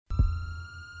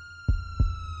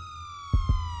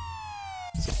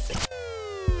What's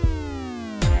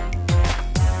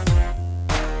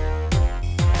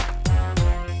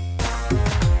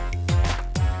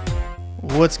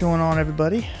going on,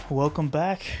 everybody? Welcome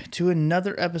back to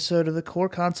another episode of the Core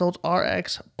Consult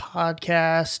RX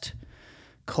podcast.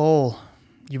 Cole,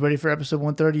 you ready for episode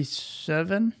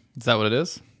 137? Is that what it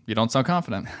is? You don't sound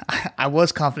confident. I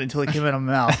was confident until it came out of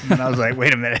my mouth, and then I was like,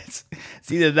 wait a minute.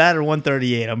 It's either that or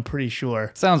 138, I'm pretty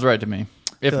sure. Sounds right to me.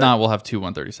 If not, we'll have two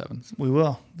 137s. We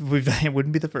will. It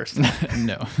wouldn't be the first.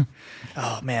 No.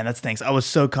 Oh, man, that stinks. I was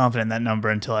so confident in that number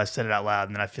until I said it out loud,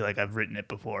 and then I feel like I've written it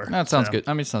before. That sounds good.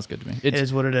 I mean, it sounds good to me. It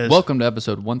is what it is. Welcome to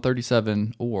episode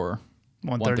 137 or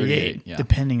 138, yeah.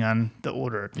 Depending on the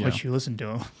order at which you listen to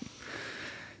them.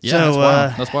 Yeah, so,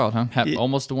 that's wild, huh?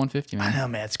 Almost to 150, man. I know,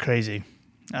 man. It's crazy.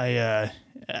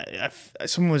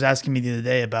 Someone was asking me the other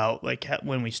day about like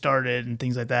when we started and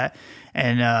things like that,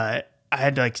 and I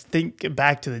had to like think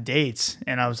back to the dates,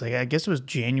 and I was like, I guess it was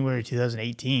January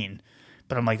 2018,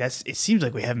 but I'm like, it seems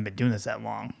like we haven't been doing this that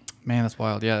long. Man, that's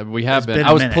wild. Yeah, we have been. Been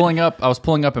I was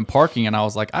pulling up and parking, and I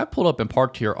was like, I pulled up and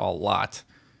parked here a lot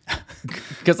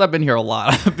because I've been here a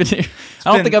lot. I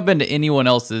don't think I've been to anyone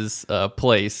else's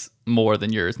place more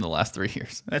than yours in the last 3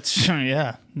 years. That's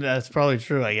probably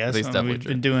true. I guess we've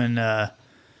been doing.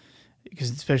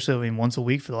 Because especially, once a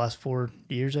week for the last 4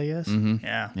 years, I guess. Mm-hmm.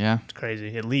 Yeah. It's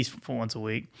crazy. At least for once a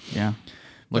week. Yeah.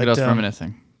 Look at us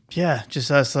reminiscing. Yeah, just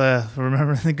us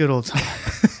remembering the good old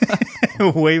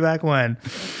time. Way back when.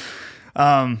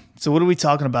 So what are we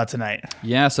talking about tonight?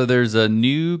 Yeah, so there's a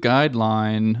new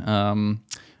guideline,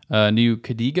 new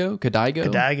KDIGO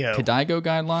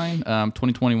guideline,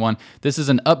 2021. This is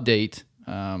an update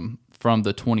from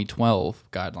the 2012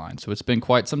 guidelines. So it's been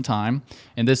quite some time,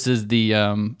 and this is the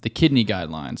kidney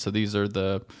guidelines. So these are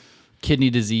the kidney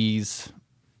disease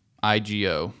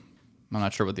IGO. I'm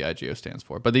not sure what the IGO stands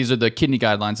for, but these are the kidney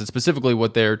guidelines, and specifically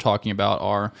what they're talking about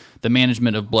are the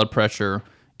management of blood pressure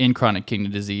in chronic kidney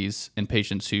disease in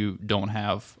patients who don't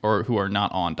have or who are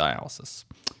not on dialysis.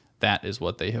 That is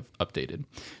what they have updated.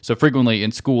 So frequently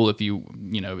in school, if you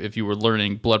were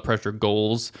learning blood pressure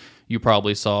goals, you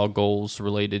probably saw goals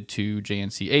related to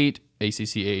JNC8,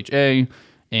 ACC-AHA,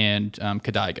 and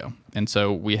KDIGO. And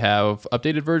so we have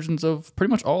updated versions of pretty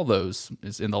much all those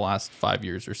in the last 5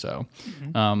 years or so.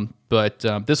 Mm-hmm. But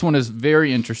this one is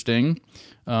very interesting.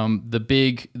 The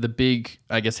big,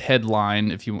 I guess,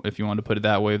 headline, if you want to put it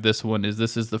that way, of this one is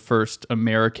the first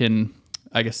American,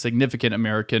 I guess, significant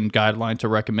American guideline to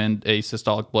recommend a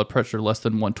systolic blood pressure less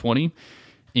than 120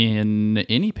 in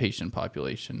any patient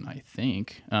population, I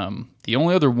think. The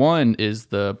only other one is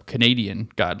the Canadian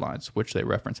guidelines, which they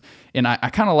reference. And I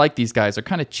kind of like these guys. They're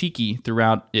kind of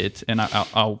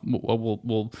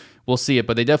we'll see it,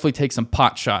 but they definitely take some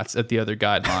pot shots at the other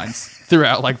guidelines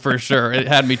throughout, like, for sure. It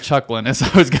had me chuckling as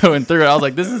I was going through it. I was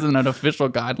like, this isn't an official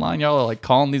guideline. Y'all are like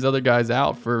calling these other guys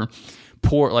out for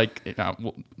poor, like,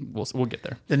 we'll get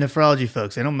there. The nephrology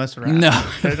folks, they don't mess around. No.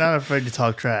 They're not afraid to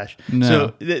talk trash. No.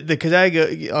 So the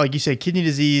KDIGO, like you said, kidney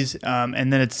disease,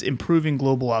 and then it's improving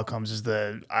global outcomes is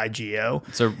the IGO.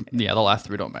 So, yeah, the last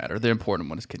three don't matter. The important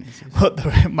one is kidney disease. Well,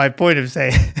 my point of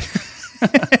saying...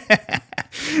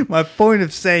 My point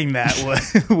of saying that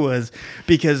was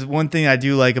because one thing I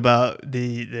do like about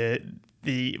the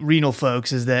renal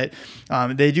folks is that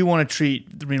they do want to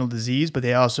treat the renal disease, but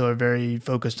they also are very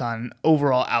focused on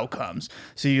overall outcomes.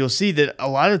 So you'll see that a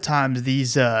lot of times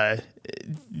these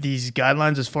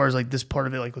guidelines, as far as like this part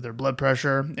of it, like with their blood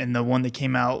pressure, and the one that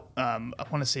came out, I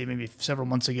want to say maybe several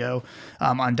months ago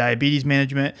on diabetes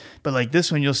management, but like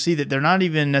this one, you'll see that they're not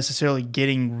even necessarily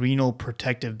getting renal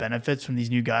protective benefits from these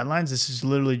new guidelines. This is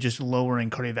literally just lowering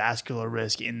cardiovascular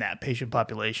risk in that patient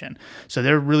population. So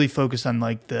they're really focused on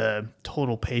like the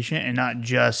total patient and not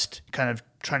just kind of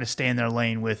trying to stay in their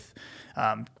lane with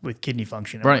kidney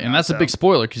function. Right, and that's a big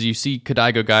spoiler because you see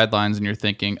KDIGO guidelines and you're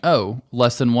thinking, oh,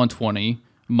 less than 120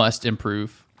 must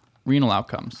improve renal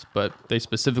outcomes. But they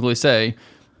specifically say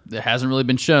it hasn't really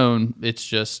been shown. It's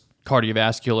just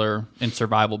cardiovascular and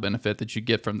survival benefit that you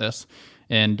get from this.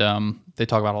 And they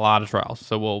talk about a lot of trials.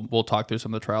 So we'll talk through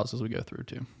some of the trials as we go through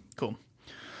too. Cool.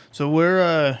 So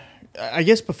we're... I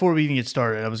guess before we even get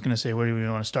started, I was going to say, where do we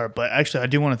want to start? But actually, I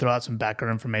do want to throw out some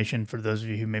background information for those of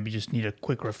you who maybe just need a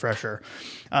quick refresher.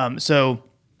 As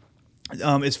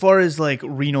far as like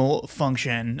renal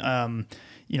function,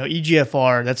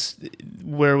 EGFR, that's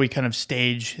where we kind of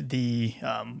stage the,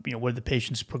 where the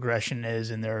patient's progression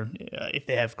is in their, if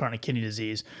they have chronic kidney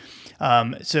disease.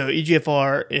 So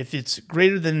EGFR, if it's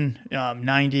greater than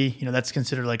 90, that's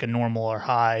considered like a normal or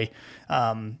high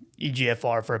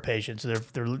EGFR for a patient, so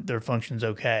their function's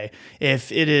okay.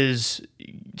 If it is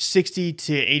 60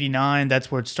 to 89,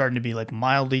 that's where it's starting to be like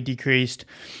mildly decreased.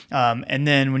 And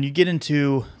then when you get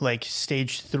into like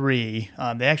stage 3,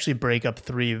 they actually break up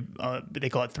 3, they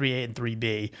call it 3A and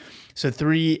 3B. So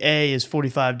 3A is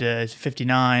 45 to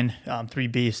 59,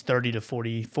 3B is 30 to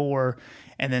 44,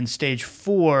 and then stage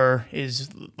 4 is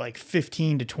like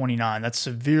 15 to 29. That's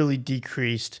severely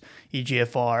decreased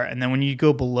eGFR. And then when you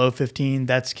go below 15,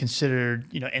 that's considered,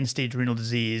 end-stage renal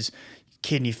disease,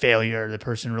 kidney failure. The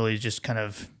person really is just kind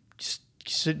of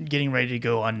getting ready to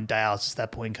go on dialysis at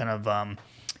that point, kind of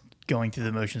going through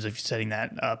the motions of setting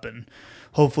that up and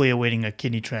hopefully awaiting a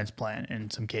kidney transplant in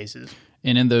some cases.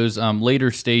 And in those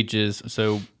later stages,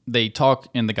 so they talk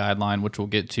in the guideline, which we'll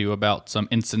get to, about some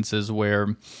instances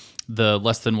where the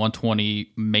less than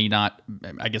 120 may not,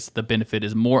 I guess the benefit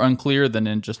is more unclear than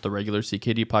in just the regular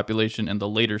CKD population, and the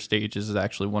later stages is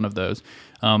actually one of those.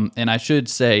 And I should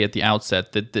say at the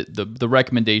outset that the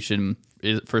recommendation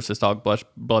for systolic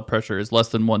blood pressure is less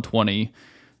than 120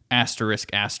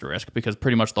 * because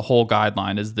pretty much the whole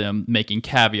guideline is them making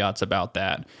caveats about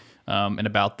that. And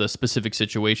about the specific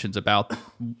situations, about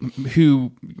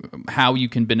how you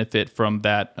can benefit from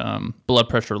that blood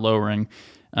pressure lowering.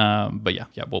 But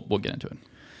we'll get into it.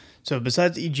 So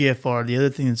besides eGFR, the other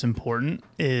thing that's important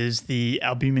is the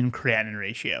albumin creatinine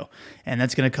ratio, and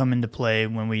that's going to come into play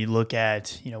when we look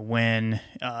at when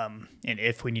and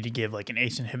if we need to give like an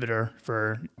ACE inhibitor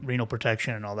for renal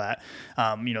protection and all that.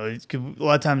 A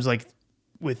lot of times like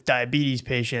with diabetes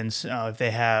patients, if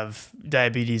they have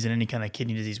diabetes and any kind of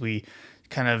kidney disease, we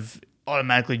kind of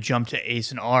automatically jump to ACE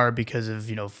and R because of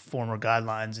former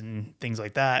guidelines and things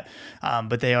like that.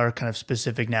 But they are kind of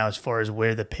specific now as far as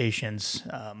where the patient's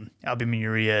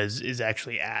albuminuria is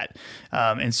actually at.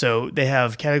 And so they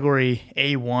have category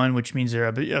A1, which means their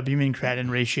albumin creatinine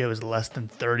ratio is less than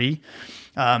 30.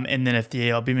 And then if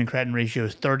the albumin creatinine ratio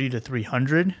is 30 to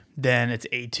 300, then it's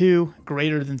A2.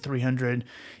 Greater than 300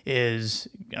 is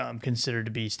considered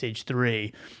to be stage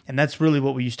 3. And that's really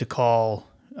what we used to call,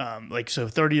 so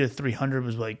 30 to 300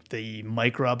 was like the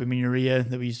microalbuminuria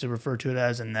that we used to refer to it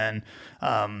as. And then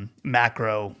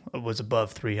macro was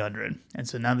above 300. And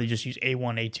so now they just use A1,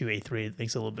 A2, A3. It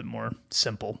makes it a little bit more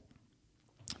simple.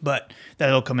 But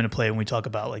that'll come into play when we talk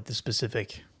about like the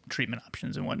specific treatment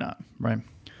options and whatnot. Right.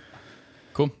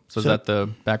 Cool. So is that the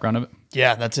background of it?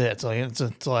 Yeah, that's it.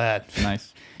 That's all I had.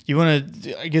 Nice. You want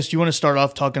to start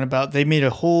off talking about, they made a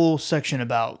whole section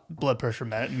about blood pressure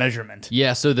measurement.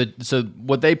 Yeah. So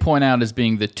what they point out as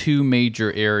being the two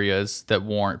major areas that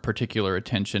warrant particular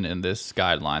attention in this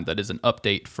guideline, that is an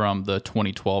update from the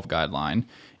 2012 guideline,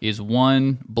 is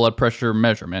 1, blood pressure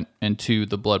measurement, and 2,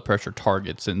 the blood pressure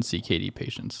targets in CKD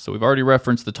patients. So we've already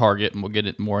referenced the target, and we'll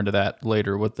get more into that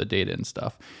later with the data and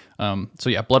stuff.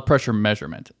 Blood pressure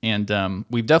measurement. And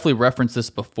we've definitely referenced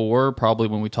this before, probably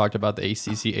when we talked about the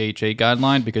ACC-AHA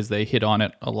guideline, because they hit on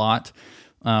it a lot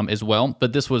as well.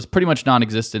 But this was pretty much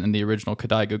non-existent in the original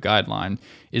KDIGO guideline,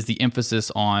 is the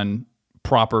emphasis on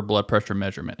proper blood pressure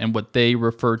measurement, and what they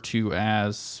refer to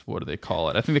as, what do they call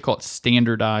it? I think they call it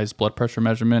standardized blood pressure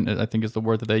measurement, I think is the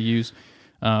word that they use.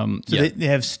 They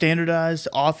have standardized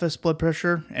office blood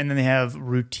pressure, and then they have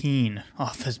routine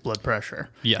office blood pressure.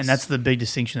 Yes. And that's the big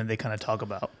distinction that they kind of talk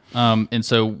about. And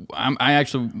so I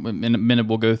actually, in a minute,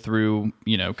 we'll go through,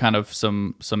 kind of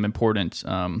some important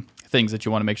things that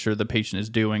you want to make sure the patient is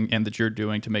doing and that you're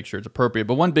doing to make sure it's appropriate.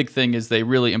 But one big thing is they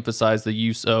really emphasize the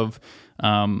use of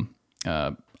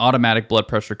automatic blood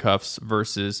pressure cuffs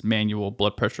versus manual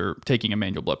blood pressure, taking a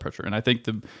manual blood pressure. And I think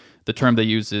the term they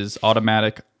use is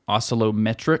automatic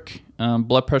oscillometric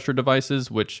blood pressure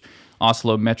devices, which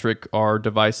oscillometric are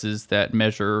devices that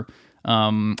measure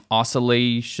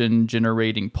oscillation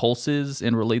generating pulses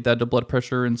and relate that to blood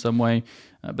pressure in some way.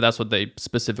 But that's what they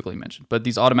specifically mentioned. But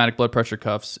these automatic blood pressure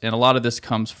cuffs, and a lot of this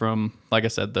comes from, like I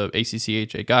said, the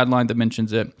ACC-AHA guideline that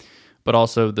mentions it, but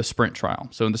also the SPRINT trial.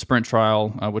 So in the SPRINT trial,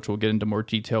 which we'll get into more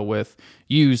detail with,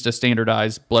 used a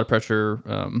standardized blood pressure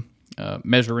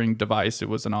measuring device. It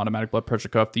was an automatic blood pressure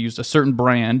cuff. They used a certain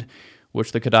brand,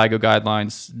 which the KDIGO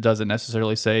guidelines doesn't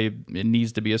necessarily say it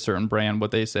needs to be a certain brand. What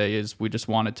they say is we just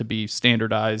want it to be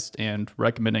standardized and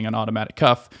recommending an automatic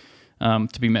cuff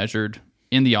to be measured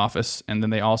in the office. And then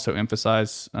they also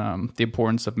emphasize the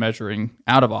importance of measuring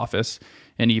out of office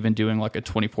and even doing like a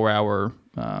 24-hour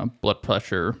blood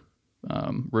pressure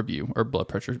review or blood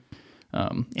pressure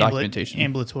documentation.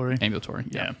 Ambulatory.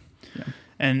 Yeah.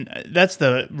 And that's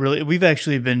we've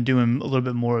actually been doing a little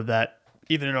bit more of that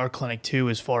even in our clinic too,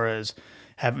 as far as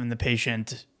having the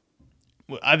patient,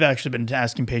 I've actually been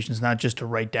asking patients not just to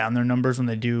write down their numbers when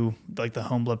they do like the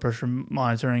home blood pressure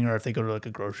monitoring, or if they go to like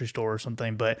a grocery store or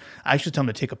something, but I actually tell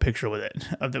them to take a picture with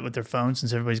it, with their phone,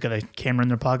 since everybody's got a camera in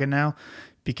their pocket now,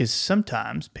 because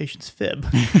sometimes patients fib.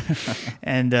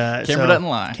 And camera doesn't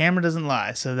lie. Camera doesn't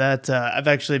lie. So that I've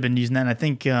actually been using that, and I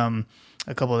think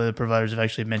a couple of the providers have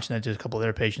actually mentioned that to a couple of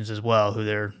their patients as well, who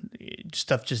their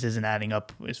stuff just isn't adding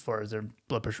up as far as their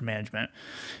blood pressure management.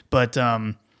 But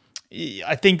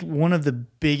I think one of the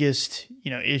biggest,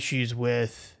 issues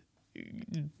with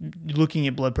looking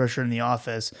at blood pressure in the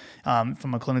office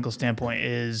from a clinical standpoint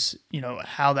is,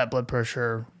 how that blood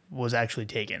pressure was actually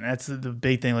taken. That's the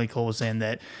big thing, like Cole was saying,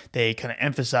 that they kind of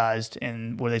emphasized,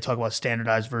 and where they talk about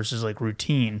standardized versus like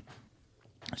routine.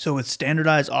 So with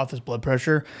standardized office blood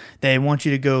pressure, they want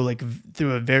you to go like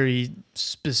through a very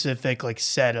specific like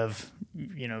set of,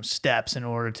 steps in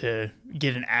order to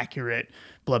get an accurate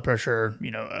blood pressure,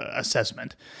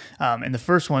 assessment. And the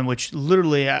first one, which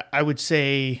literally I would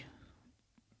say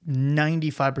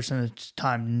 95% of the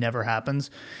time never happens,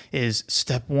 is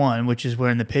step one, which is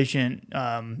when the patient,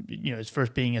 is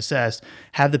first being assessed.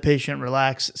 Have the patient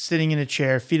relax, sitting in a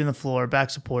chair, feet on the floor, back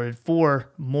supported for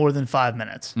more than 5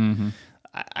 minutes. Mm-hmm.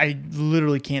 I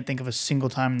literally can't think of a single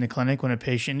time in the clinic when a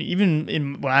patient, even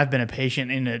when I've been a patient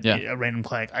in a random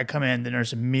clinic, I come in, the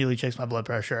nurse immediately checks my blood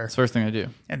pressure. It's the first thing I do.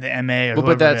 And the MA or but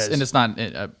whoever that's, it is. and it's not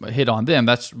a hit on them.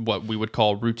 That's what we would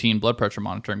call routine blood pressure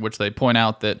monitoring, which they point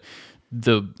out that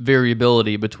the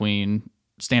variability between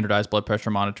standardized blood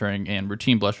pressure monitoring and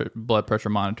routine blood pressure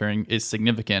monitoring is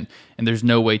significant, and there's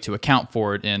no way to account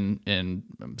for it in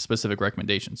specific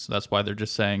recommendations. So that's why they're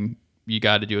just saying you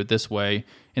got to do it this way,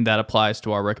 and that applies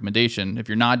to our recommendation. If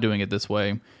you're not doing it this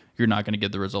way, you're not going to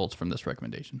get the results from this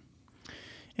recommendation.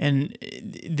 And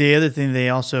the other thing they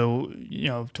also,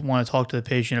 to want to talk to the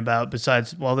patient about,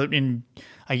 besides,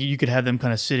 you could have them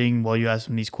kind of sitting while you ask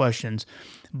them these questions,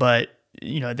 but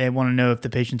they want to know if the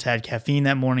patient's had caffeine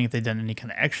that morning, if they've done any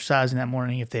kind of exercising that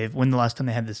morning, when the last time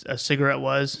they had a cigarette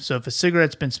was. So if a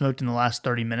cigarette's been smoked in the last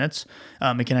 30 minutes,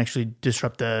 it can actually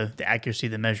disrupt the accuracy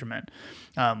of the measurement,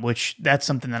 which that's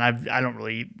something that I don't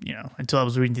really, until I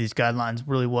was reading these guidelines,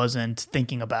 really wasn't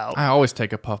thinking about. I always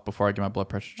take a puff before I get my blood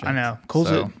pressure checked. I know.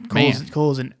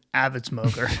 Cole's an avid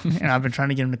smoker, and I've been trying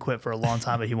to get him to quit for a long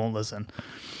time, but he won't listen.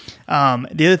 The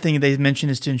other thing they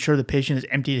mentioned is to ensure the patient has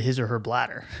emptied his or her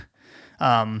bladder.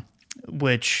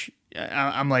 Which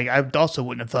I'm like, I also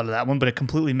wouldn't have thought of that one, but it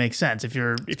completely makes sense.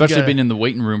 Especially being in the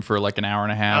waiting room for like an hour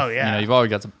and a half. Oh yeah, you've always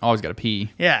got to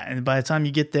pee. Yeah, and by the time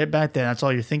you get back there, that's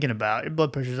all you're thinking about. Your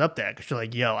blood pressure's up there because you're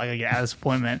like, yo, I gotta get out of this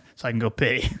appointment so I can go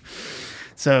pee.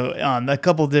 So a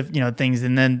couple of things,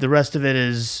 and then the rest of it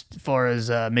is as far as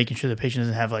making sure the patient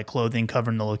doesn't have like clothing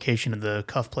covering the location of the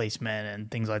cuff placement and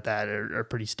things like that are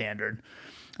pretty standard.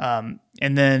 And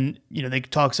then, they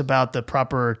talks about the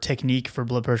proper technique for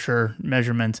blood pressure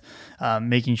measurement,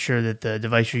 making sure that the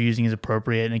device you're using is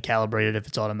appropriate and calibrated if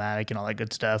it's automatic and all that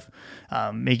good stuff.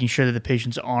 Making sure that the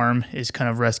patient's arm is kind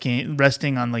of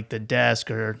resting on like the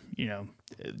desk or,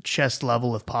 chest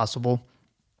level if possible.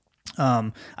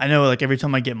 I know like every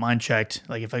time I get mine checked,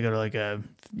 like if I go to like a,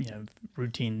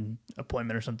 routine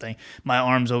appointment or something, my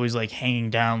arm's always like hanging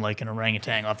down like an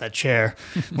orangutan off that chair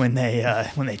when they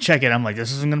check it. I'm like,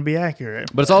 this isn't going to be accurate.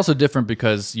 But it's also different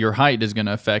because your height is going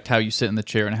to affect how you sit in the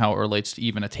chair and how it relates to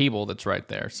even a table that's right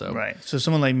there. So right. So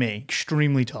someone like me,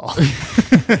 extremely tall.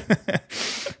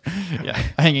 Yeah,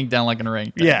 hanging down like an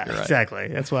orangutan. Yeah, right. Exactly.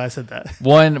 That's why I said that.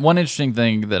 One interesting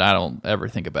thing that I don't ever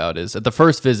think about is at the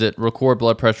first visit, record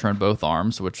blood pressure on both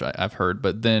arms, which I've heard,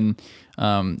 but then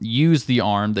use the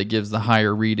arm that gives the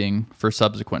higher reading for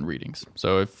subsequent readings.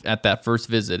 So if at that first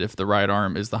visit, if the right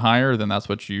arm is the higher, then that's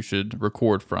what you should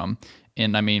record from.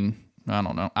 And I mean, I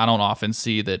don't know. I don't often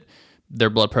see that their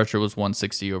blood pressure was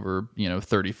 160 over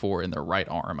 34 in their right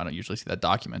arm. I don't usually see that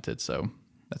documented. So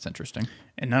that's interesting.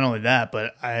 And not only that,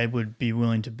 but I would be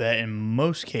willing to bet in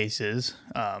most cases,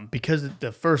 because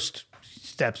the first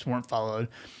steps weren't followed,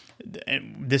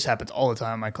 and this happens all the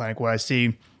time in my clinic where I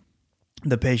see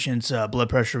the patient's blood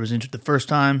pressure was entered the first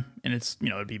time, and it's,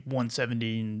 it'd be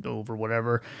 170 and over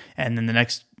whatever. And then the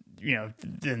next,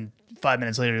 then 5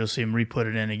 minutes later, you'll see them re-put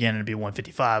it in again, and it'd be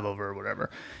 155 over or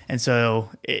whatever. And so,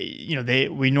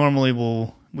 we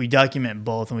normally we document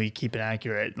both and we keep an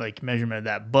accurate like measurement of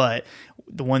that. But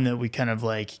the one that we kind of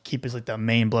like keep is like the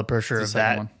main blood pressure of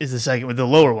that one. Is the second with the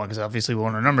lower one, because obviously we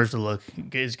want our numbers to look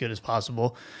as good as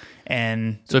possible.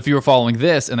 And so if you were following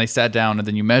this and they sat down and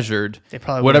then you measured,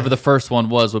 whatever the first one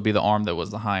was would be the arm that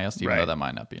was the highest, even though that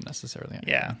might not be necessarily accurate.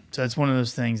 Yeah. So it's one of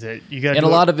those things that you got to. And a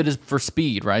lot of it is for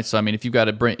speed, right? So I mean, if you got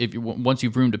to once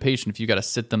you've roomed a patient, if you got to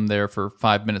sit them there for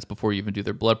 5 minutes before you even do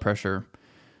their blood pressure,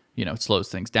 it slows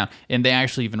things down. And they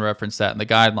actually even reference that in the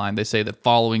guideline. They say that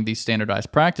following these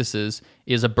standardized practices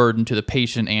is a burden to the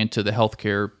patient and to the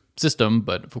healthcare system,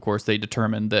 but of course they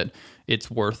determine that it's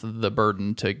worth the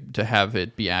burden to have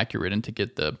it be accurate and to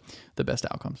get the best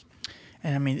outcomes.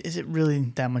 And I mean, is it really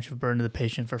that much of a burden to the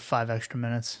patient for 5 extra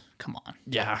minutes? Come on.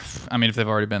 Yeah. I mean, if they've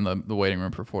already been in the waiting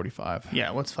room for 45.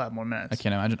 Yeah, what's 5 more minutes? I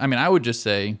can't imagine. I mean, I would just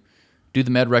say do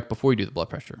the med rec before you do the blood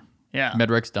pressure. Yeah. Med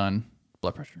rec's done,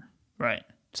 blood pressure. Right.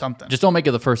 Something. Just don't make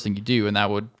it the first thing you do, and that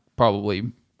would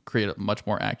probably create a much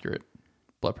more accurate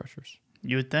blood pressures.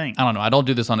 You would think. I don't know. I don't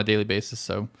do this on a daily basis,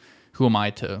 so who am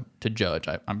I to judge?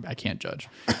 I can't judge.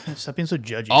 Stop being so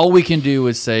judgy. All we can do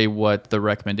is say what the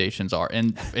recommendations are,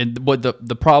 and what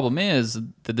the problem is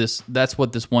that that's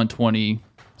what this 120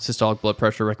 systolic blood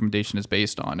pressure recommendation is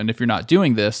based on. And if you're not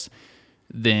doing this,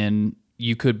 then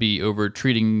you could be over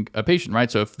treating a patient, right?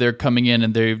 So if they're coming in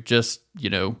and they've just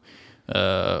run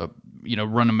a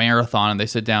marathon and they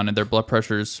sit down and their blood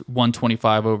pressure's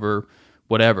 125 over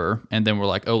whatever, and then we're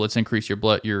like, oh, let's increase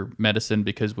your medicine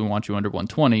because we want you under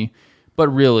 120, but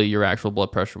really your actual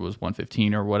blood pressure was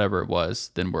 115 or whatever it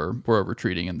was, then we're over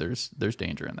treating, and there's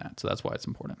danger in that. So that's why it's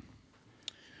important.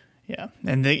 Yeah,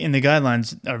 and the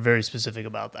guidelines are very specific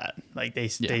about that. Like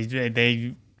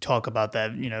they talk about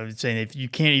that, saying if you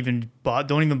can't even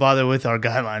don't even bother with our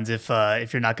guidelines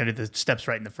if you're not going to do the steps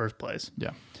right in the first place.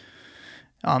 Yeah.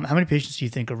 How many patients do you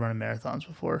think are running marathons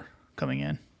before coming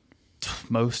in?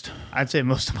 Most. I'd say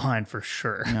most of mine for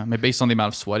sure. Yeah, maybe based on the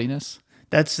amount of sweatiness.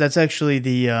 That's actually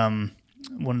the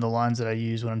one of the lines that I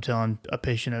use when I'm telling a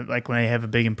patient, like when they have a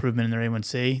big improvement in their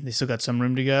A1C, they still got some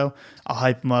room to go. I'll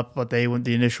hype them up, but they want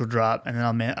the initial drop, and then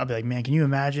I'll be like, man, can you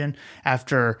imagine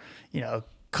after a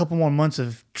couple more months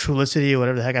of Trulicity or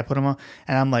whatever the heck I put them on,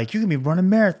 and I'm like, you can be running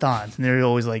marathons, and they're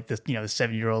always like this, the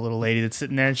 7-year-old little lady that's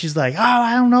sitting there, and she's like, oh,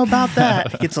 I don't know about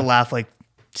that. Gets a laugh like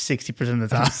 60% of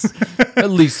the time. At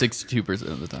least 62%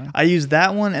 of the time. I use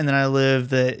that one, and then I live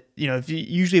that,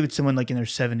 usually with someone like in their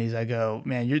 70s, I go,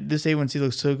 man, this A1C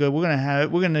looks so good. We're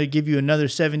going to give you another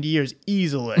 70 years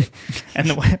easily. And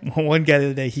the one guy the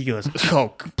other day, he goes, oh,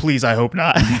 please, I hope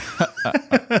not.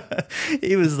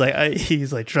 He's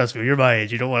like, trust me, you're my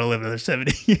age. You don't want to live another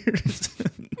 70 years.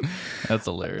 That's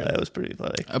hilarious. That was pretty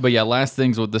funny. But yeah, last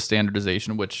things with the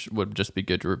standardization, which would just be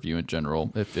good to review in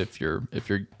general if you're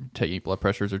taking blood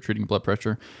pressures or treating blood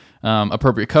pressure.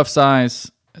 Appropriate cuff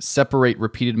size, separate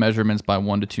repeated measurements by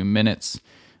 1 to 2 minutes.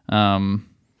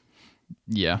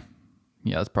 Yeah,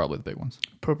 that's probably the big ones.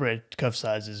 Appropriate cuff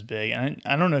size is big. And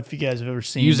I don't know if you guys have ever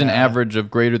seen... Use an average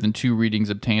of greater than 2 readings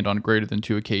obtained on greater than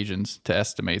 2 occasions to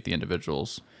estimate the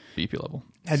individual's BP level.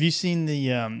 Have you seen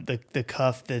the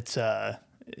cuff that's... so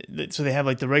they have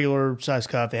like the regular size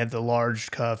cuff, they have the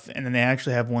large cuff, and then they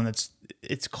actually have one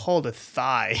it's called a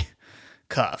thigh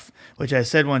cuff, which I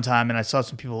said one time, and I saw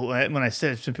some people, when I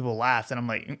said it, some people laughed, and I'm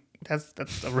like, that's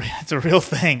a real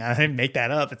thing. I didn't make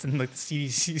that up. It's in like the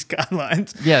CDC's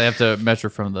guidelines. Yeah, they have to measure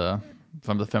from the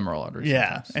femoral arteries.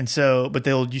 Yeah, sometimes. And so, but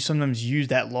they'll sometimes use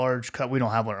that large cuff. We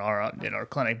don't have one in our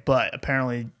clinic, but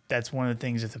apparently that's one of the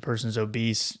things if the person's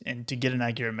obese, and to get an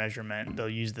accurate measurement, they'll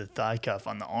use the thigh cuff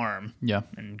on the arm. Yeah,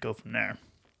 and go from there.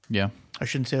 Yeah, I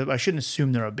shouldn't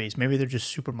assume they're obese. Maybe they're just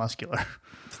super muscular.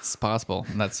 It's possible,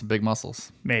 and that's big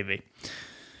muscles. Maybe.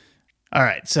 All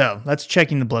right, so that's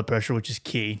checking the blood pressure, which is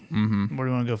key. Mm-hmm. Where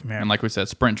do you want to go from here? And like we said,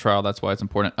 sprint trial, that's why it's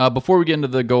important. Before we get into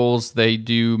the goals, they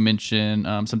do mention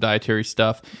some dietary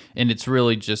stuff, and it's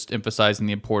really just emphasizing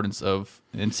the importance of,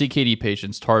 in CKD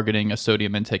patients, targeting a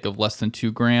sodium intake of less than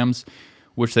 2 grams,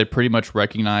 which they pretty much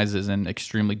recognize as an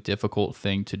extremely difficult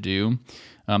thing to do.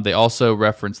 They also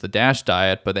reference the DASH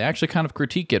diet, but they actually kind of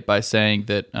critique it by saying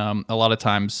that a lot of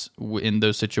times in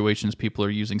those situations, people are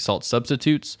using salt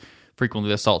substitutes.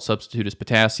 Frequently, the salt substitute is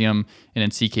potassium, and in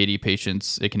CKD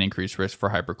patients, it can increase risk for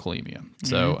hyperkalemia.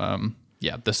 So,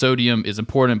 the sodium is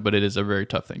important, but it is a very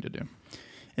tough thing to do.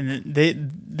 And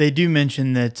they do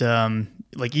mention that,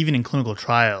 like even in clinical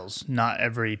trials, not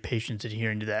every patient's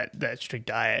adhering to that strict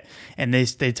diet. And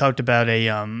they talked about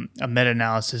a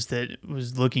meta-analysis that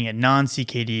was looking at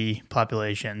non-CKD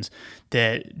populations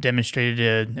that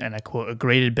demonstrated and I quote, a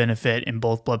graded benefit in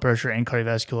both blood pressure and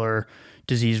cardiovascular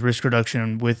disease risk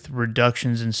reduction with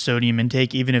reductions in sodium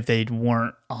intake, even if they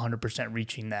weren't 100%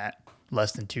 reaching that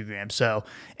less than 2 grams. So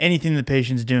anything the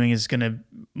patient's doing is going to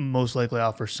most likely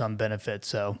offer some benefit.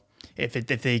 So if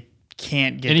they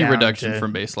can't get any down reduction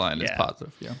from baseline is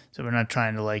positive. Yeah. So we're not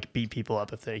trying to like beat people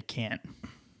up if they can't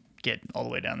get all the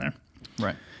way down there.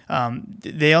 Right.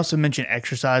 They also mention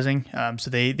exercising.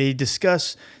 So they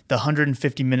discuss the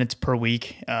 150 minutes per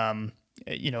week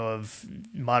of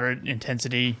moderate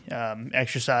intensity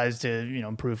exercise to,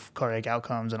 improve cardiac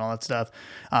outcomes and all that stuff.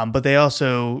 But they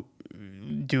also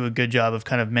do a good job of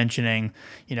kind of mentioning,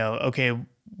 okay,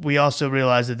 we also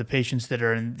realize that the patients that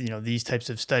are in, these types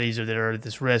of studies or that are at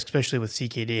this risk, especially with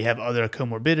CKD, have other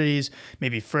comorbidities,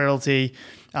 maybe frailty.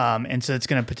 And so it's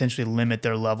going to potentially limit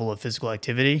their level of physical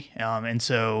activity. And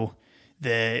so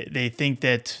they think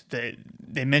that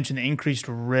they mentioned the increased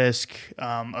risk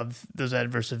of those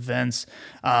adverse events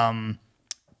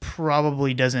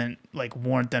probably doesn't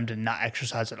warrant them to not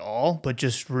exercise at all, but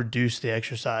just reduce the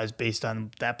exercise based on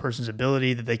that person's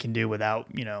ability that they can do without,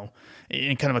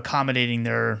 and kind of accommodating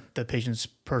the patient's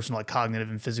personal cognitive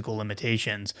and physical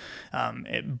limitations.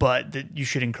 But that you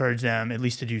should encourage them at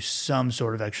least to do some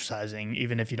sort of exercising,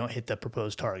 even if you don't hit the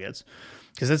proposed targets.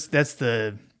 Because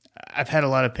I've had a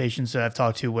lot of patients that I've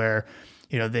talked to where,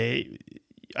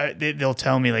 they'll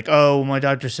tell me oh, my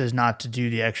doctor says not to do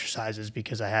the exercises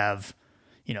because I have,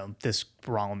 this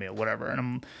wrong with me or whatever.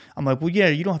 And I'm like, well, yeah,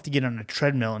 you don't have to get on a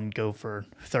treadmill and go for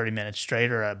 30 minutes straight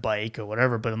or a bike or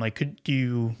whatever. But I'm like, do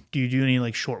you do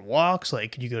any short walks?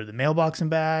 Could you go to the mailbox and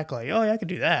back? Oh yeah, I could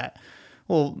do that.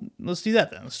 Well, let's do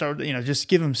that then. Let's start, just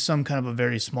give them some kind of a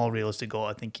very small realistic goal.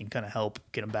 I think can kind of help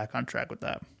get them back on track with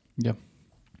that. Yep.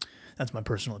 That's my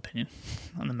personal opinion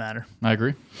on the matter. I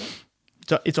agree.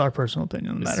 It's our personal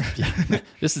opinion on the matter. Yeah.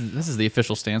 This is the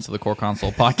official stance of the Core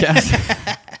Console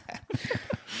podcast.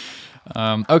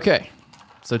 Okay,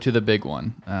 so to the big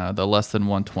one, the less than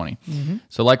 120. Mm-hmm.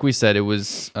 So like we said, it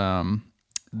was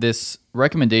this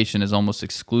recommendation is almost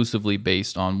exclusively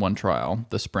based on one trial,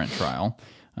 the SPRINT trial,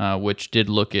 which did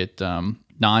look at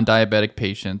non-diabetic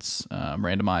patients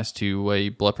randomized to a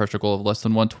blood pressure goal of less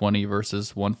than 120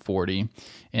 versus 140,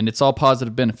 and it's all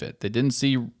positive benefit. They didn't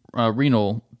see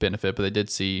renal benefit, but they did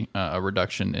see a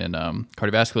reduction in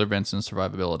cardiovascular events and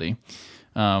survivability.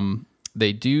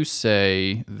 They do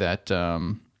say that,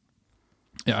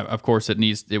 of course,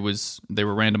 they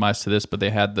were randomized to this, but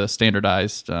they had the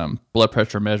standardized blood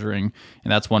pressure measuring,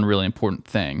 and that's one really important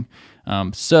thing.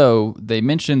 So they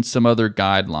mentioned some other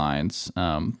guidelines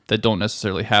that don't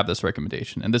necessarily have this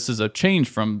recommendation, and this is a change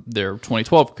from their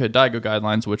 2012 KDIGO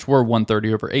guidelines, which were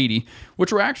 130/80,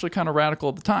 which were actually kind of radical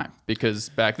at the time, because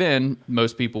back then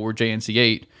most people were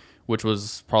JNC8, which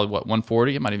was probably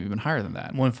 140. It might have even been higher than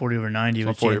that. 140/90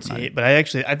 was JNC8, but I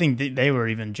think they were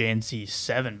even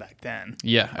JNC7 back then.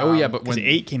 Yeah. Oh yeah, but when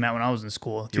 8 came out when I was in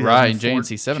school. You're right.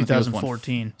 JNC7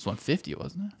 2014. It was 150,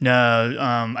 wasn't it?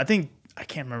 No, I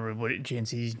can't remember what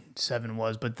JNC7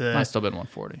 was, but might have still been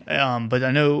 140. But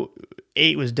I know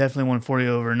 8 was definitely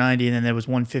 140/90, and then there was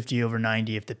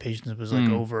 150/90 if the patient was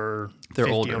over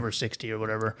 50, older. Over 60 or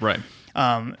whatever. Right.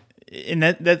 And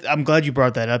that I'm glad you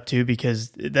brought that up too,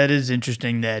 because that is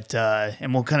interesting that,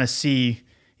 and we'll kind of see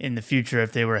in the future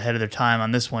if they were ahead of their time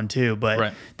on this one too,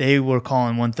 but They were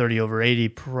calling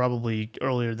 130/80 probably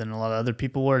earlier than a lot of other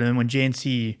people were. And then when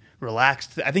JNC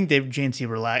relaxed, I think JNC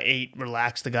 8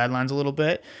 relaxed the guidelines a little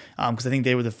bit, because I think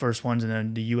they were the first ones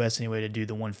in the U.S. anyway to do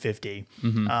the 150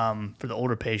 for the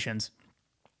older patients.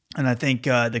 And I think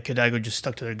the KDIGO just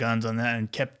stuck to their guns on that and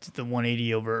kept the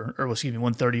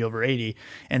 130/80.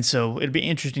 And so it'd be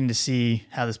interesting to see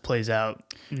how this plays out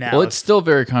now. Well, it's still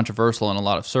very controversial in a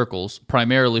lot of circles,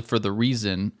 primarily for the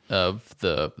reason of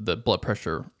the blood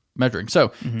pressure measuring.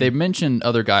 So they've mentioned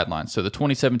other guidelines. So the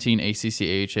 2017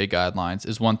 ACC/AHA guidelines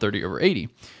is 130/80,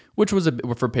 which was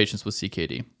for patients with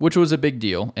CKD, which was a big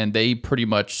deal. And they pretty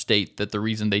much state that the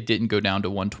reason they didn't go down to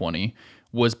 120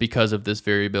 was because of this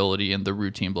variability in the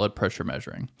routine blood pressure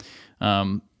measuring.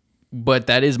 But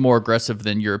that is more aggressive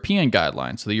than European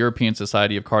guidelines. So the European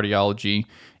Society of Cardiology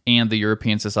and the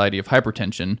European Society of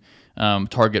Hypertension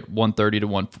target 130 to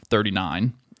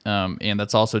 139. And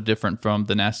that's also different from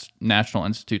the National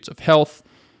Institutes of Health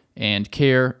and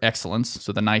Care Excellence.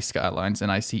 So the NICE guidelines,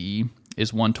 NICE,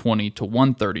 is 120 to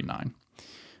 139.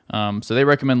 So they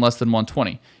recommend less than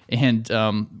 120. And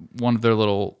one of their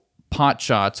little pot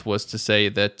shots was to say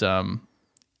that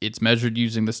it's measured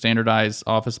using the standardized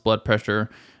office blood pressure,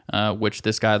 which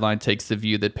this guideline takes the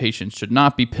view that patients should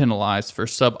not be penalized for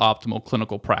suboptimal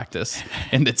clinical practice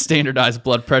and that standardized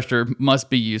blood pressure must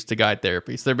be used to guide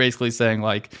therapy. So they're basically saying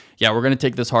we're going to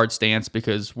take this hard stance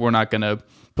because we're not going to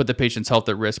put the patient's health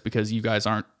at risk because you guys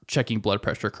aren't checking blood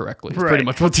pressure correctly. It's pretty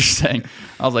much what they're saying.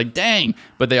 I was like, dang.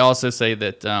 But they also say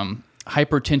that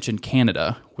Hypertension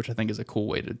Canada, which I think is a cool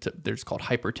way they're just called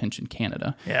Hypertension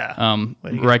Canada. Yeah.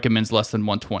 Recommends less than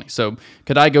 120. So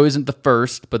KDIGO isn't the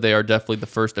first, but they are definitely the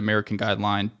first American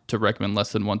guideline to recommend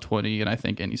less than 120 in, I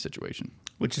think, any situation.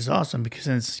 Which is awesome because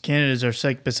since Canada is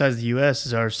besides the U.S.,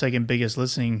 is our second biggest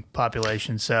listening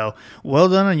population. So well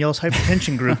done on y'all's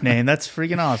hypertension group name. That's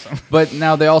freaking awesome. But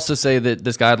now they also say that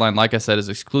this guideline, like I said, is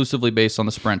exclusively based on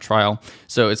the SPRINT trial.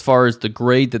 So as far as the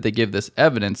grade that they give this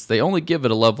evidence, they only give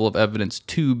it a level of evidence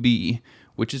 2B,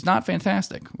 which is not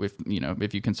fantastic.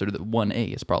 If you consider that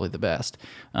 1A is probably the best.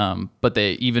 But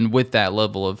they, even with that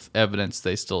level of evidence,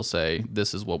 they still say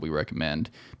this is what we recommend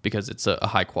because it's a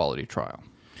high quality trial.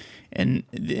 And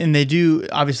they do,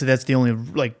 obviously that's the only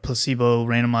like placebo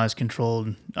randomized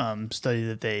controlled study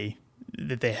that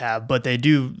they have, but they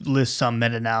do list some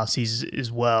meta-analyses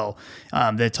as well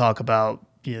that talk about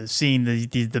seeing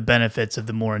the benefits of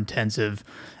the more intensive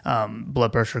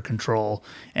blood pressure control,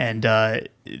 and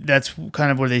that's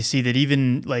kind of where they see that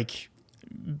even like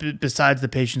besides the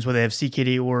patients where they have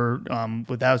CKD or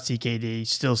without CKD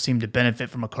still seem to benefit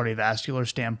from a cardiovascular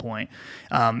standpoint.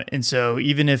 And so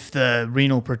even if the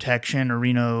renal protection or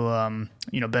renal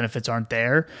benefits aren't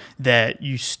there, that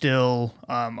you still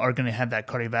are going to have that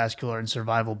cardiovascular and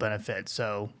survival benefit.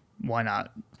 So why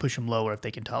not push them lower if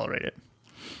they can tolerate it?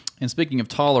 And speaking of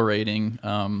tolerating,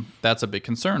 that's a big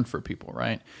concern for people,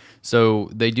 right? So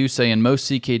they do say in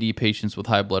most CKD patients with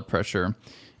high blood pressure,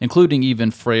 including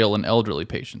even frail and elderly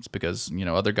patients, because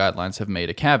other guidelines have made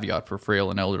a caveat for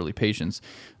frail and elderly patients.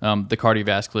 The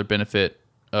cardiovascular benefit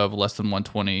of less than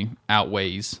 120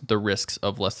 outweighs the risks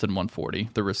of less than 140,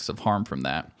 the risks of harm from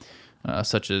that,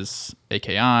 such as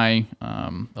AKI,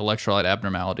 electrolyte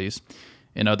abnormalities.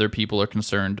 And other people are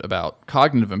concerned about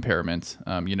cognitive impairment,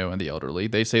 in the elderly.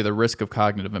 They say the risk of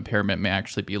cognitive impairment may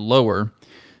actually be lower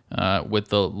with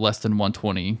the less than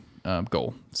 120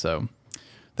 goal. So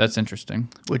that's interesting.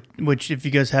 Which, if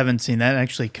you guys haven't seen that,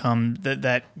 actually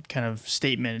that kind of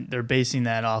statement, they're basing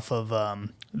that off of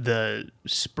the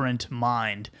SPRINT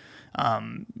Mind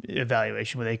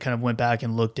evaluation, where they kind of went back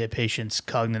and looked at patients'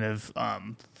 cognitive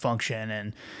function,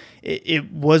 and it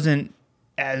wasn't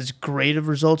as great of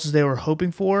results as they were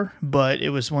hoping for, but it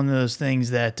was one of those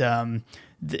things that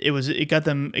it got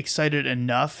them excited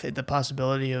enough at the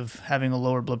possibility of having a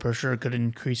lower blood pressure could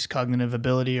increase cognitive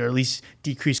ability or at least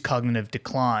decrease cognitive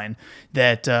decline,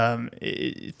 that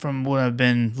from what I've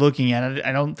been looking at,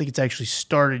 I don't think it's actually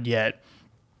started yet.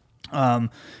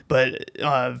 But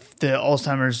the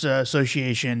Alzheimer's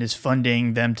Association is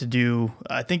funding them to do,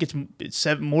 I think it's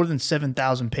more than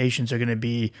 7,000 patients are going to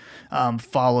be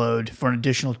followed for an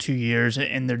additional 2 years,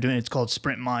 and it's called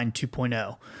SPRINT Mind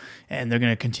 2.0. And they're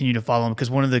going to continue to follow them, because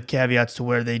one of the caveats to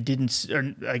where they didn't,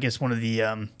 or I guess one of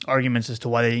the arguments as to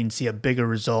why they didn't see a bigger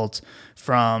result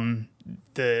from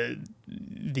the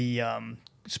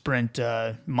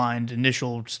SPRINT Mind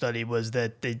initial study was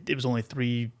that it was only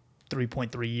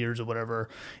 3.3 years or whatever,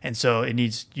 and so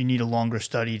you need a longer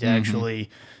study to actually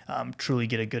truly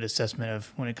get a good assessment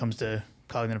of when it comes to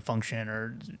cognitive function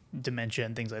or dementia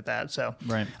and things like that. So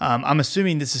right. I'm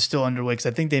assuming this is still underway, because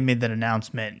I think they made that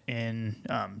announcement in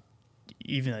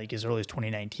even like as early as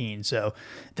 2019. So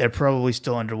they're probably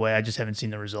still underway. I just haven't seen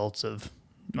the results of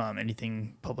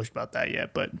anything published about that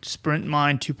yet. But SPRINT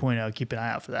Mind 2.0, keep an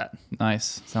eye out for that.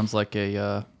 Nice. Sounds like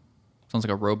a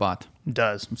robot. It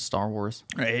does. From Star Wars.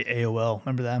 Or AOL.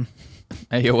 Remember them?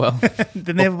 AOL.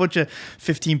 Didn't they have a bunch of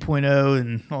 15.0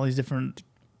 and all these different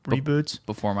reboots?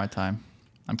 Before my time.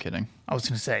 I'm kidding. I was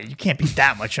going to say, you can't be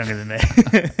that much younger than me.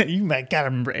 You might got to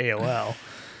remember AOL.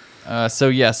 So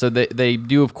they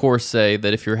do, of course, say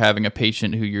that if you're having a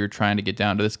patient who you're trying to get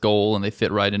down to this goal and they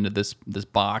fit right into this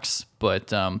box, but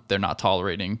they're not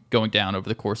tolerating going down over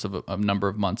the course of a number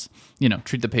of months,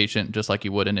 treat the patient just like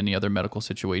you would in any other medical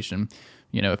situation.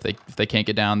 If they can't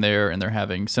get down there and they're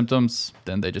having symptoms,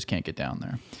 then they just can't get down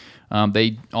there.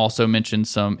 They also mentioned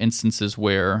some instances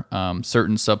where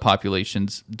certain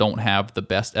subpopulations don't have the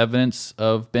best evidence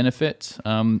of benefit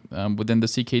within the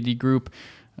CKD group.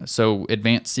 So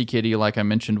advanced CKD, like I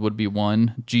mentioned, would be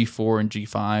one. G4 and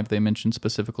G5, they mentioned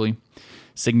specifically.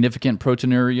 Significant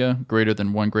proteinuria, greater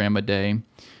than 1 gram a day.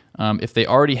 If they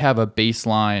already have a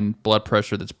baseline blood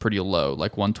pressure that's pretty low,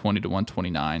 like 120 to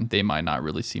 129, they might not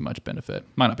really see much benefit.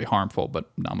 Might not be harmful,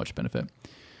 but not much benefit.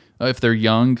 If they're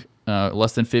young,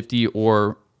 less than 50,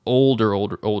 or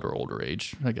older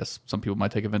age, I guess some people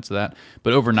might take offense to that,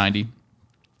 but over 90,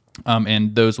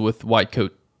 and those with white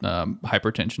coat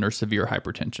hypertension or severe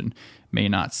hypertension may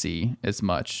not see as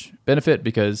much benefit,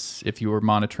 because if you were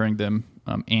monitoring them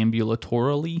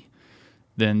ambulatorily,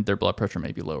 then their blood pressure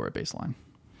may be lower at baseline.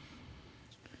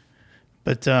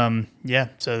 But so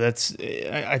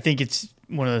I think it's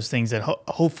one of those things that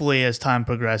hopefully as time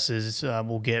progresses,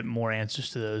 we'll get more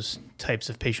answers to those types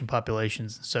of patient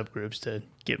populations and subgroups to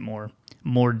get more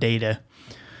data.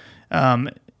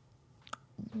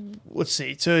 Let's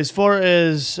see. So as far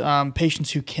as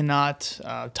patients who cannot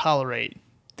tolerate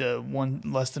the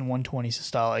less than 120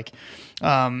 systolic,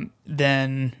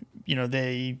 then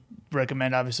they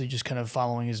recommend obviously just kind of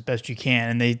following as best you can,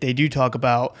 and they do talk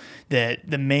about that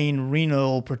the main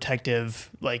renal protective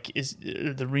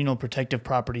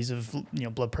properties of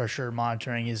blood pressure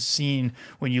monitoring is seen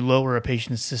when you lower a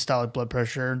patient's systolic blood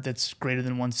pressure that's greater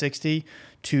than 160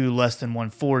 to less than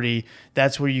 140.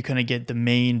 That's where you kind of get the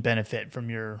main benefit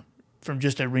from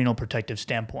just a renal protective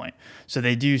standpoint. So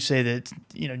they do say that,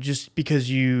 just because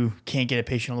you can't get a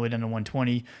patient all the way down to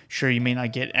 120, sure, you may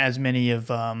not get as many of,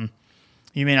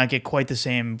 you may not get quite the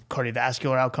same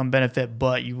cardiovascular outcome benefit,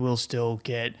 but you will still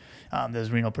get those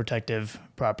renal protective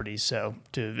properties. So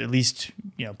to at least,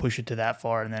 push it to that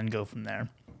far and then go from there.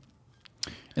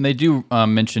 And they do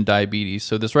mention diabetes.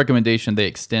 So this recommendation, they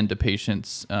extend to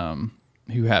patients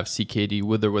who have CKD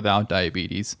with or without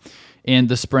diabetes. And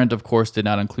the Sprint, of course, did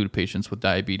not include patients with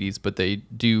diabetes, but they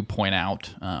do point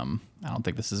out, I don't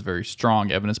think this is very strong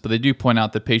evidence, but they do point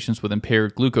out that patients with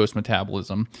impaired glucose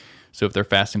metabolism, so if their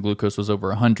fasting glucose was over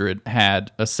 100,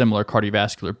 had a similar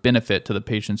cardiovascular benefit to the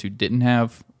patients who didn't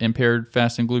have impaired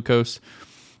fasting glucose.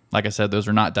 Like I said, those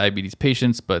are not diabetes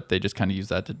patients, but they just kind of use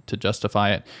that to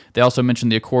justify it. They also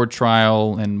mentioned the Accord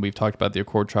trial, and we've talked about the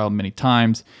Accord trial many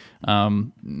times,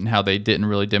 how they didn't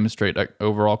really demonstrate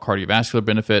overall cardiovascular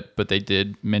benefit, but they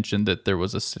did mention that there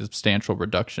was a substantial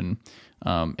reduction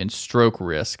in stroke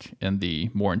risk in the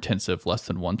more intensive less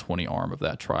than 120 arm of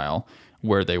that trial,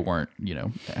 where they weren't,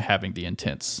 having the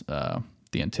intense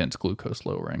glucose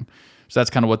lowering. So that's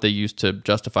kind of what they used to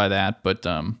justify that, but.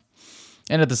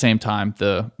 And at the same time,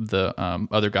 the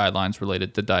other guidelines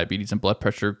related to diabetes and blood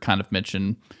pressure kind of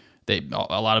mention a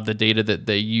lot of the data that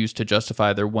they use to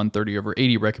justify their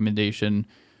 130/80 recommendation,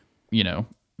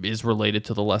 is related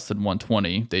to the less than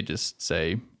 120. They just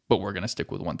say, but we're going to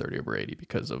stick with 130/80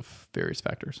 because of various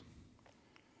factors.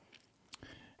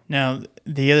 Now,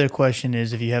 the other question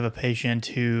is, if you have a patient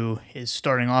who is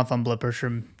starting off on blood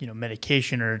pressure,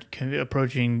 medication, or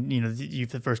approaching, you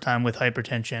for the first time with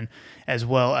hypertension, as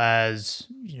well as,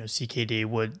 CKD,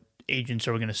 what agents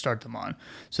are we going to start them on?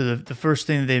 So the first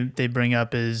thing they bring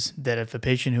up is that if a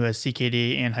patient who has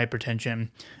CKD and hypertension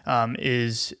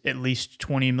is at least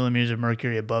 20 millimeters of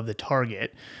mercury above the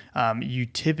target, you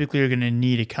typically are going to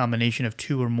need a combination of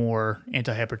 2 or more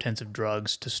antihypertensive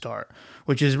drugs to start,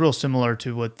 which is real similar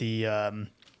to what the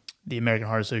American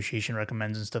Heart Association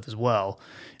recommends and stuff as well.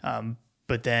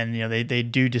 But then, they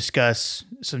do discuss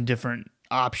some different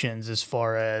options as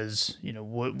far as,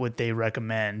 what they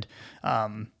recommend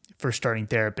for starting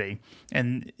therapy.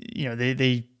 And,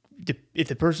 if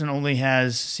the person only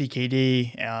has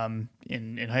CKD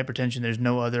in hypertension, there's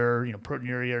no other,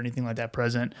 proteinuria or anything like that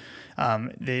present,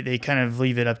 they kind of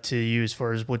leave it up to you as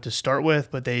far as what to start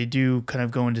with, but they do kind of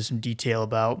go into some detail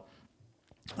about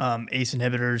ACE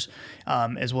inhibitors,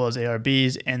 as well as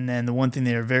ARBs. And then the one thing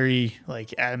they are very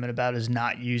adamant about is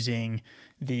not using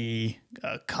the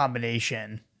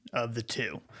combination of the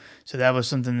two. So that was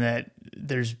something that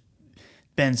there's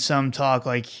been some talk,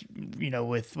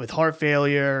 with heart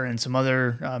failure and some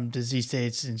other disease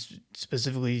states, and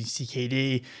specifically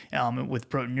CKD, with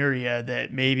proteinuria,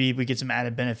 that maybe we get some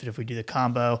added benefit if we do the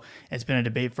combo. It's been a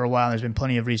debate for a while, and there's been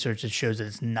plenty of research that shows that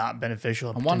it's not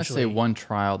beneficial. I want to say one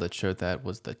trial that showed that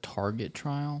was the Target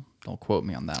trial. Don't quote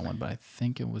me on that one, but I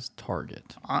think it was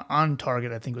Target. On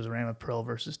Target, I think it was ramipril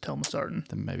versus telmisartan.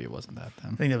 Then maybe it wasn't that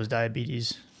then. I think that was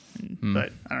diabetes,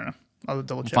 but I don't know. I'll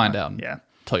double check. We'll find out. Yeah.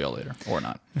 Tell y'all later, or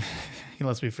not,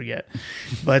 unless we forget.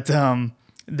 But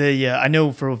I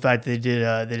know for a fact they did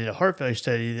a heart failure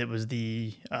study that was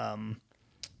the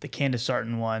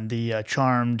candesartan one, the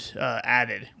Charmed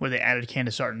added, where they added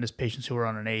candesartan to patients who were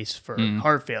on an ACE for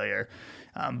heart failure.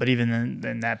 But even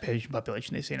in that patient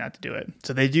population, they say not to do it.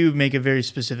 So they do make a very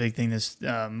specific thing, this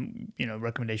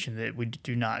recommendation that we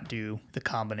do not do the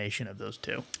combination of those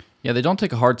two. Yeah, they don't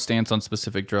take a hard stance on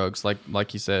specific drugs.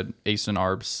 Like you said, ACE and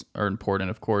ARBs are important,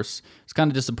 of course. It's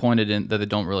kind of disappointed in that they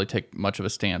don't really take much of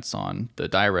a stance on the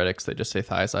diuretics. They just say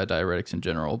thiazide diuretics in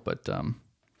general, but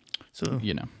so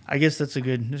I guess there's a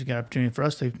good opportunity for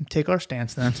us to take our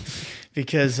stance then,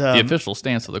 because the official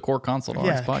stance of the Core Consult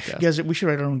RX podcast. Guys, we should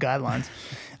write our own guidelines.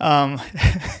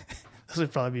 This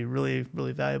would probably be really,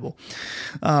 really valuable.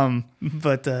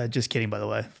 But just kidding, by the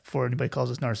way, before anybody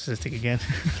calls us narcissistic again.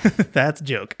 That's a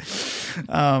joke.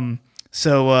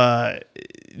 So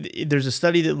there's a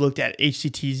study that looked at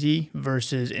HCTZ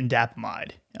versus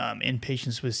indapamide in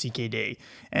patients with CKD.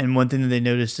 And one thing that they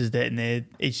noticed is that in the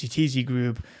HCTZ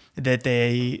group, that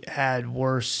they had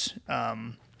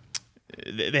worsening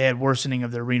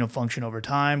of their renal function over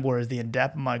time, whereas the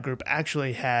indapamide group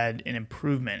actually had an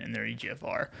improvement in their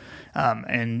EGFR.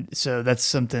 And so that's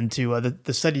something to,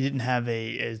 the study didn't have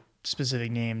a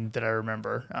specific name that I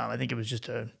remember. I think it was just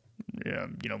one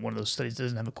of those studies that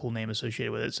doesn't have a cool name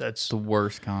associated with it. So it's the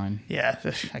worst kind. Yeah,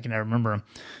 I can never remember them.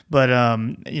 But,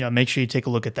 make sure you take a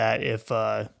look at that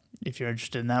if you're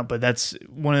interested in that. But that's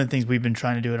one of the things we've been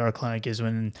trying to do at our clinic is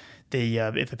when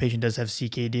if a patient does have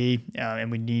CKD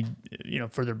and we need,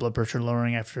 further blood pressure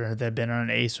lowering after they've been on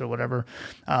an ACE or whatever,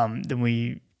 then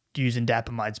we use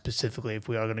indapamide specifically if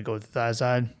we are going to go with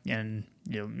thiazide and,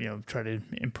 try to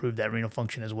improve that renal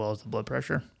function as well as the blood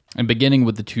pressure. And beginning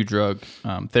with the 2-drug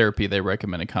therapy, they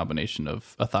recommend a combination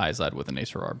of a thiazide with an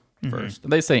ACE or ARB first.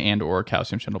 They say and or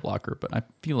calcium channel blocker, but I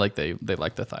feel like they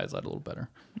like the thiazide a little better.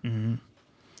 Mm-hmm.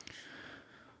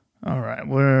 All right.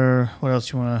 What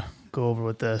else you want to go over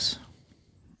with this?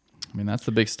 I mean, that's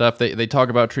the big stuff. They talk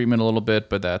about treatment a little bit,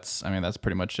 but that's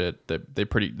pretty much it.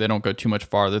 They don't go too much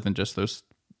farther than just those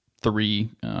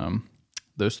three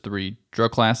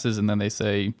drug classes, and then they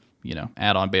say,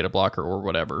 add on beta blocker or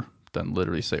whatever. Doesn't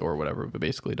literally say or whatever, but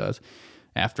basically does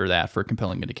after that for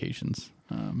compelling indications.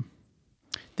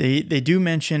 They do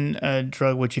mention a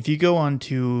drug, which if you go on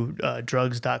to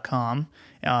drugs.com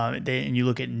and you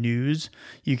look at news,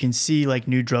 you can see like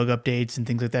new drug updates and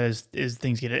things like that as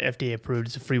things get FDA approved.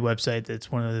 It's a free website. That's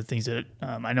one of the things that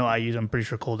I know I use. I'm pretty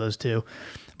sure Cole does too.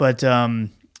 But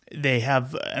they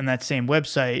have on that same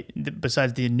website,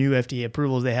 besides the new FDA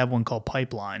approvals, they have one called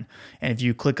Pipeline. And if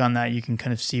you click on that, you can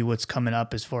kind of see what's coming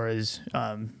up as far as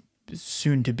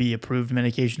soon to be approved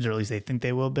medications, or at least they think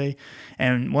they will be.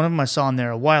 And one of them I saw in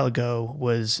there a while ago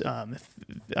was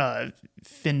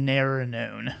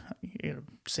finerenone. You gotta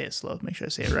say it slow, make sure I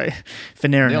say it right.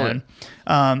 Finerenone.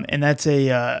 And that's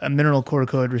a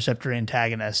mineralocorticoid receptor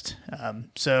antagonist.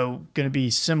 So going to be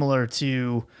similar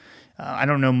to, I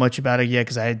don't know much about it yet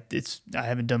because I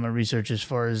haven't done my research as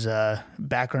far as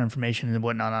background information and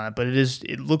whatnot on it, but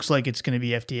it looks like it's going to be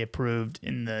FDA approved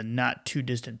in the not too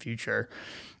distant future.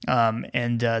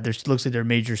 And looks like their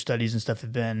major studies and stuff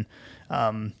have been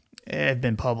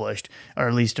published, or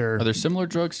at least are there similar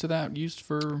drugs to that used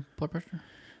for blood pressure?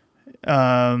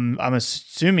 I'm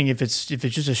assuming if it's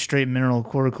just a straight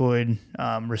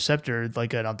mineralocorticoid receptor,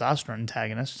 like an aldosterone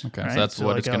antagonist. Okay, right? so that's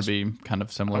what it's going to be kind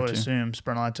of similar to. I would assume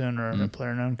spironolactone or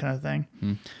eplerenone kind of thing.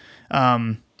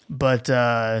 But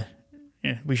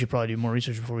we should probably do more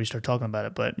research before we start talking about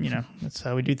it. But that's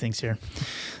how we do things here.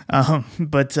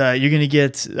 But you're going to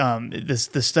get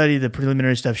the study. The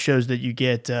preliminary stuff shows that you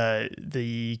get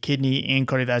the kidney and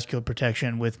cardiovascular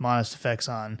protection with modest effects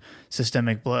on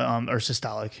systemic blood or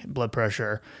systolic blood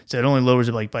pressure. So it only lowers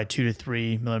it like by 2 to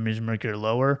 3 millimeters of mercury or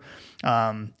lower.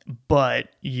 But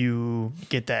you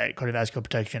get that cardiovascular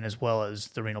protection as well as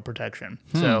the renal protection.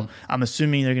 So I'm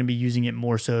assuming they're going to be using it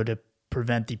more so to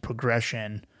prevent the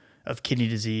progression of kidney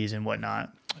disease and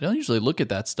whatnot. I don't usually look at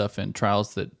that stuff in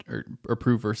trials that are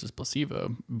approved versus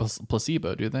placebo,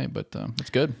 do they? But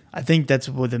it's good. I think that's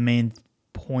what the main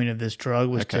point of this drug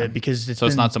was because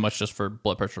it's not so much just for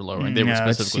blood pressure lowering. They were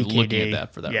specifically looking at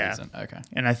that for that reason. Okay.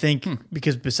 And I think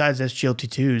because besides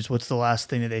SGLT2s, what's the last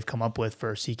thing that they've come up with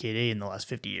for CKD in the last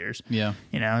 50 years? Yeah.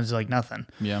 It's like nothing.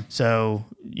 Yeah. So,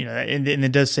 and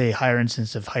it does say higher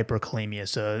incidence of hyperkalemia.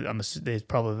 So it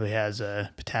probably has a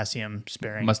potassium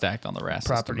sparing. Must act on the RAS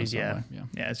properties. Yeah.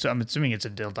 So I'm assuming it's a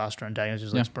aldosterone antagonist,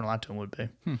 just like spironolactone would be.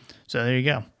 So there you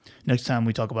go. Next time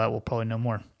we talk about it, we'll probably know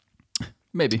more.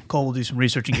 Maybe. Cole will do some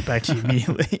research and get back to you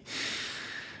immediately.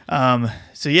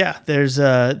 So yeah, there's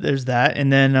that.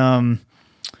 And then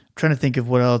trying to think of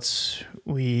what else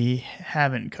we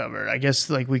haven't covered. I guess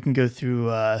like we can go through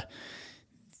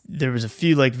there was a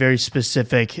few like very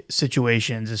specific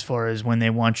situations as far as when they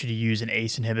want you to use an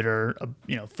ACE inhibitor,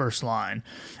 first line.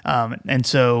 And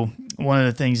so one of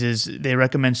the things is they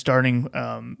recommend starting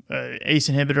ACE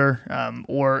inhibitor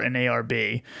or an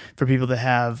ARB for people that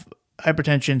have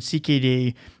hypertension,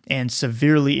 CKD, and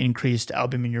severely increased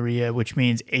albuminuria, which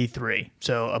means A3,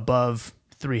 so above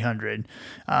 300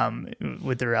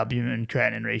 with their albumin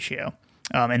creatinine ratio.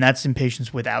 And that's in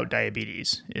patients without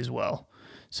diabetes as well.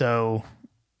 So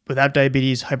without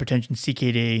diabetes, hypertension,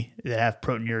 CKD that have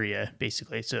proteinuria,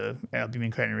 basically, so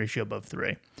albumin creatinine ratio above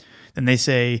 3. Then they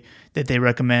say that they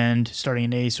recommend starting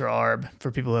an ACE or ARB for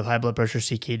people who have high blood pressure,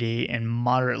 CKD, and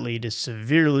moderately to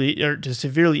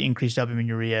severely increased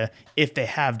albuminuria if they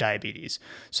have diabetes.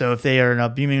 So if they are an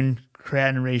albumin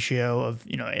creatinine ratio of,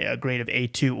 a grade of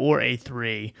A2 or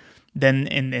A3, then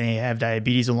and they have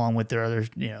diabetes along with their other,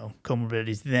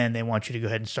 comorbidities, then they want you to go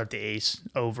ahead and start the ACE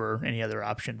over any other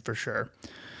option for sure.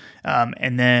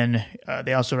 And then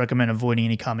they also recommend avoiding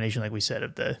any combination, like we said,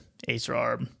 of the ACE or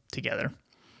ARB together,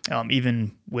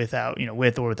 even without,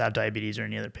 with or without diabetes or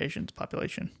any other patient's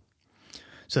population.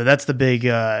 So that's the big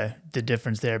the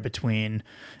difference there between,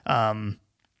 for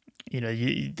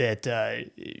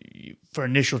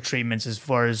initial treatments, as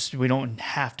far as we don't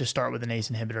have to start with an ACE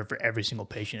inhibitor for every single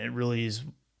patient. It really is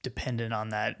dependent on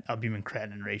that albumin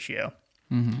creatinine ratio.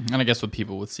 Mm-hmm. And I guess with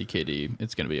people with CKD,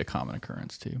 it's going to be a common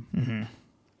occurrence too. Mm-hmm.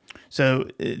 So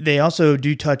they also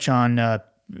do touch on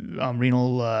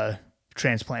renal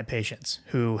transplant patients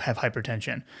who have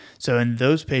hypertension. So in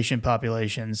those patient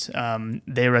populations,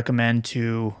 they recommend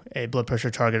to a blood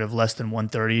pressure target of less than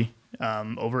 130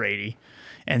 over 80.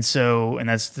 And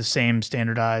that's the same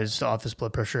standardized office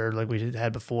blood pressure like we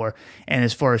had before. And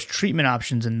as far as treatment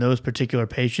options in those particular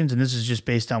patients, and this is just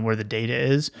based on where the data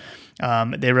is,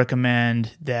 they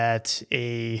recommend that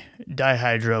a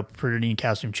dihydropyridine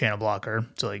calcium channel blocker,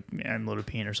 so like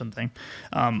amlodipine or something,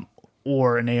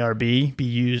 or an ARB be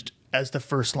used as the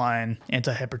first-line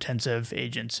antihypertensive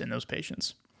agents in those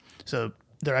patients. So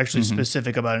they're actually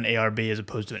specific about an ARB as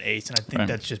opposed to an ACE, and I think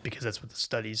that's just because that's what the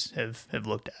studies have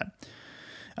looked at.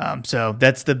 So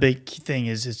that's the big thing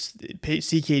is it's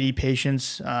CKD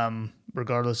patients,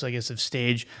 regardless, I guess, of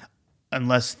stage,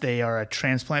 unless they are a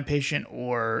transplant patient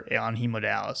or on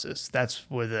hemodialysis. That's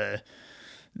where the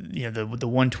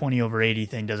 120 over 80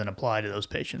 thing doesn't apply to those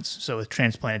patients. So with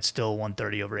transplant, it's still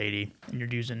 130 over 80, and you're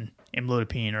using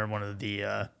amlodipine or one of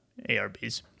the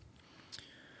ARBs.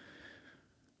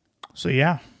 So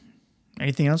yeah,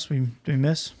 anything else we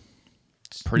miss?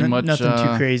 Pretty much nothing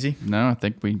too crazy. No, I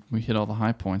think we hit all the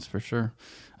high points for sure.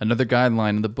 Another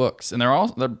guideline in the books, and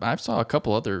I saw a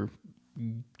couple other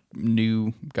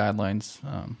new guidelines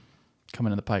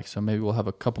coming in the pike. So maybe we'll have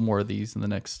a couple more of these in the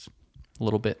next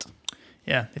little bit.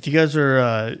 Yeah, if you guys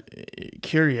are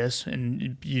curious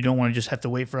and you don't want to just have to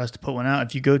wait for us to put one out,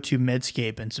 if you go to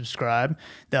Medscape and subscribe,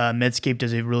 Medscape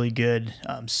does a really good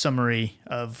summary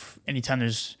of anytime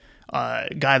there's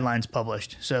guidelines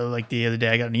published. So like the other day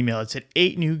I got an email that said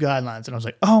 8 new guidelines, and I was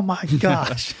like, oh my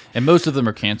gosh. And most of them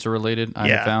are cancer related, I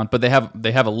have found, but they have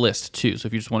a list too. So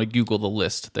if you just want to Google the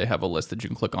list, they have a list that you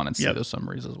can click on and see those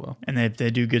summaries as well. And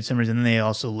they do good summaries, and then they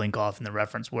also link off in the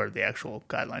reference where the actual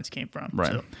guidelines came from.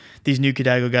 Right. So these new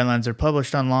KDIGO guidelines are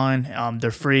published online.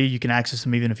 They're free. You can access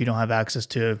them even if you don't have access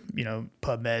to,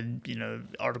 PubMed,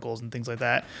 articles and things like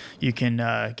that. You can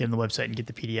get on the website and get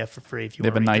the PDF for free if you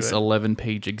want to. They have a nice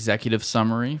 11-page executive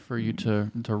summary for you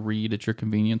to read at your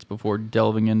convenience before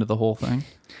delving into the whole thing.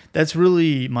 That's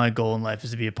really my goal in life, is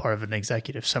to be a part of an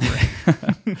executive summary.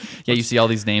 Yeah, you see all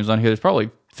these names on here. There's probably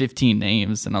 15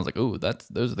 names, and I was like, "Oh,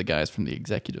 those are the guys from the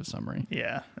executive summary."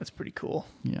 Yeah, that's pretty cool.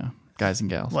 Yeah, guys and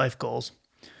gals. Life goals.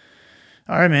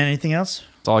 All right, man. Anything else?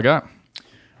 That's all I got.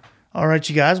 All right,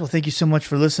 you guys. Well, thank you so much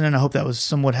for listening. I hope that was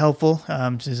somewhat helpful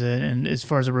as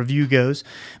far as a review goes.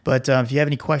 But if you have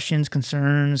any questions,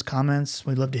 concerns, comments,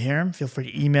 we'd love to hear them. Feel free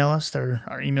to email us. Our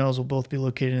emails will both be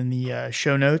located in the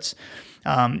show notes.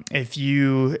 If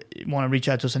you want to reach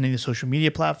out to us on any of the social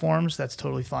media platforms, that's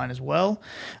totally fine as well.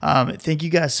 Thank you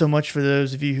guys so much for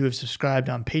those of you who have subscribed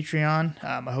on Patreon.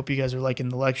 I hope you guys are liking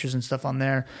the lectures and stuff on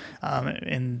there,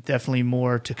 and definitely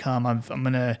more to come. I'm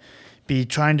going to be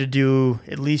trying to do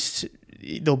at least,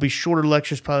 there'll be shorter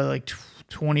lectures, probably like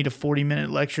 20 to 40 minute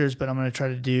lectures, but I'm going to try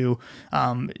to do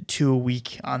 2 a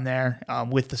week on there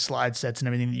with the slide sets and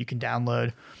everything that you can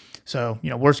download. So,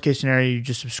 worst case scenario, you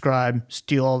just subscribe,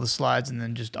 steal all the slides, and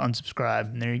then just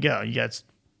unsubscribe. And there you go. You got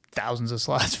thousands of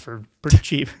slides for pretty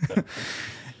cheap.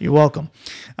 You're welcome.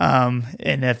 And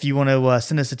if you want to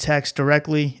send us a text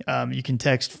directly, you can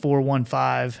text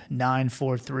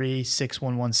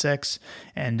 415-943-6116.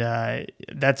 And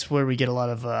that's where we get a lot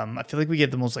of, I feel like we get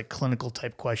the most clinical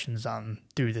type questions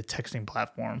through the texting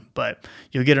platform. But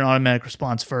you'll get an automatic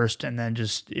response first. And then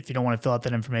just, if you don't want to fill out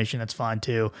that information, that's fine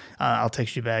too. I'll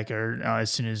text you back as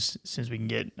soon as we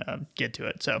can get to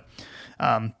it. So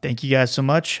thank you guys so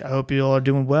much. I hope you all are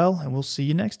doing well, and we'll see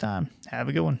you next time. Have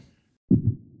a good one.